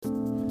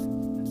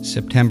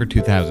September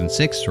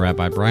 2006,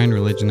 Rabbi Brian,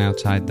 Religion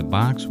Outside the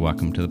Box.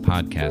 Welcome to the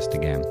podcast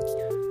again.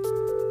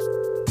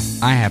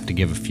 I have to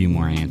give a few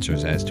more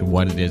answers as to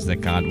what it is that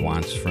God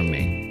wants from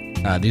me.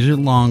 These are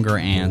longer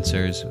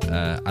answers.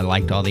 I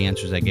liked all the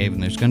answers I gave,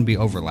 and there's going to be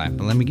overlap,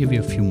 but let me give you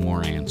a few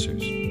more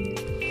answers.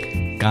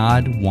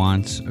 God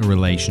wants a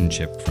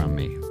relationship from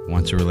me,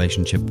 wants a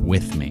relationship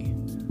with me.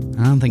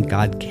 I don't think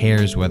God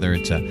cares whether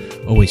it's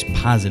a always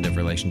positive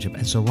relationship,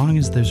 as so long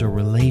as there's a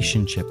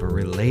relationship, a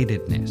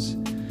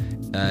relatedness.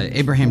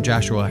 Abraham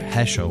Joshua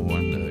Heschel,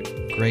 one of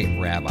the great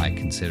rabbi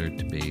considered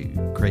to be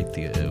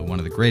one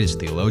of the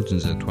greatest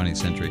theologians of the 20th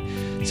century,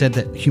 said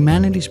that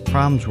humanity's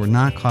problems were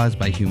not caused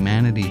by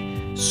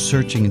humanity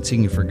searching and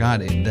seeking for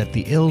God, that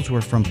the ills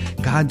were from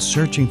God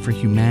searching for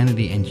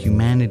humanity and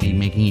humanity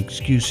making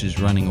excuses,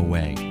 running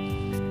away.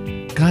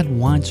 God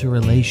wants a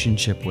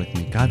relationship with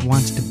me. God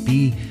wants to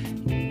be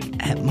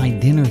at my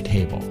dinner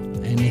table.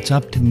 And it's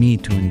up to me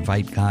to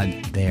invite God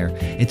there.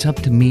 It's up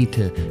to me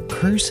to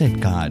curse at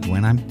God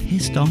when I'm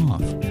pissed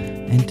off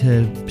and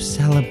to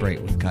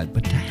celebrate with God,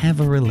 but to have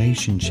a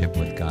relationship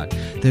with God.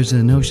 There's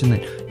a notion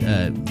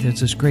that there's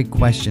this great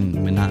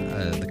question when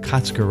the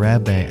Kotzker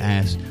Rebbe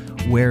asked,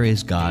 where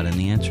is God? And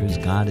the answer is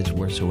God is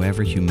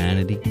wheresoever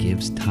humanity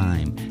gives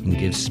time and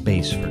gives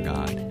space for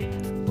God.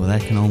 Well,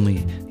 it can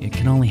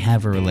only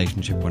have a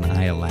relationship when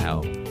I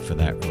allow for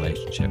that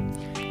relationship.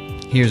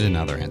 Here's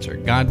another answer.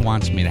 God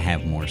wants me to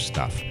have more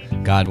stuff.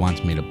 God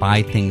wants me to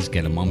buy things,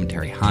 get a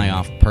momentary high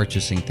off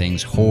purchasing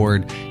things,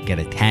 hoard, get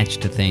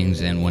attached to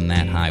things, and when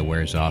that high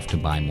wears off, to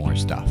buy more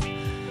stuff.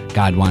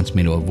 God wants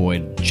me to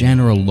avoid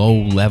general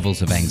low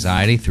levels of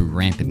anxiety through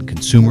rampant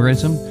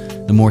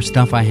consumerism. The more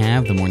stuff I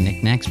have, the more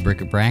knickknacks,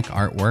 bric-a-brac,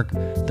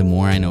 artwork, the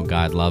more I know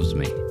God loves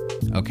me.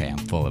 Okay, I'm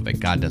full of it.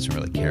 God doesn't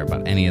really care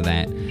about any of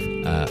that.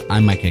 I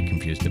might get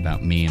confused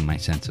about me and my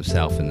sense of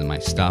self and my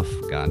stuff.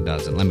 God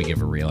doesn't. Let me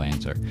give a real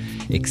answer.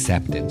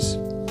 Acceptance.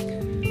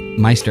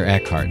 Meister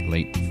Eckhart,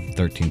 late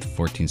 13th,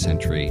 14th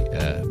century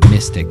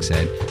mystic,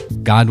 said,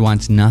 God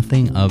wants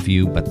nothing of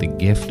you but the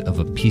gift of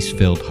a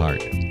peace-filled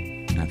heart.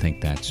 I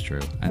think that's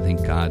true. I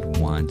think God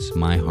wants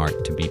my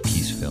heart to be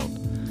peace-filled.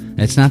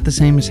 It's not the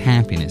same as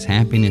happiness.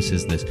 Happiness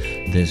is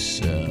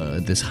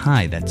this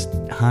high. That's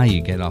high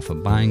you get off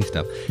of buying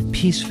stuff.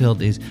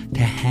 Peace-filled is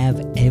to have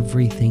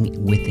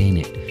everything within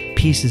it.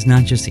 Peace is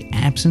not just the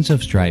absence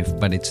of strife,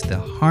 but it's the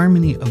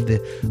harmony of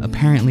the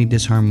apparently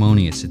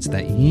disharmonious. It's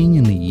that yin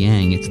and the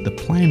yang. It's the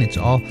planets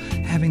all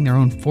having their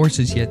own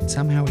forces, yet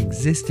somehow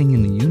existing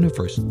in the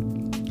universe.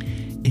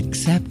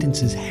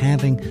 Acceptance is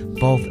having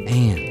both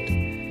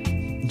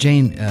and.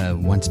 Jane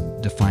once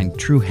defined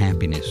true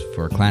happiness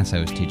for a class I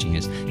was teaching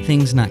as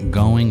things not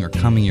going or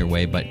coming your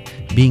way, but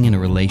being in a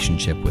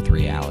relationship with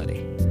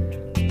reality.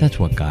 That's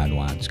what God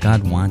wants.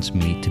 God wants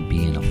me to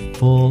be in a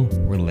full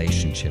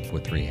relationship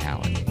with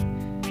reality.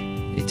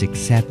 It's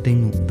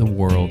accepting the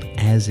world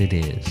as it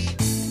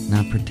is,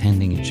 not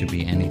pretending it should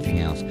be anything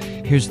else.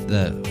 Here's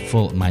the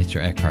full Meister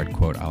Eckhart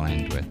quote I'll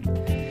end with.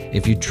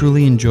 If you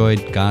truly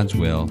enjoyed God's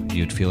will,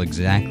 you'd feel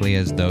exactly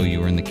as though you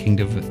were in the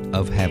kingdom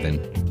of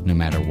heaven, no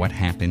matter what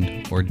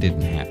happened or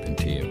didn't happen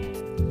to you.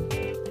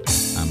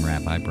 I'm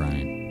Rabbi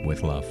Brian,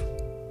 with love.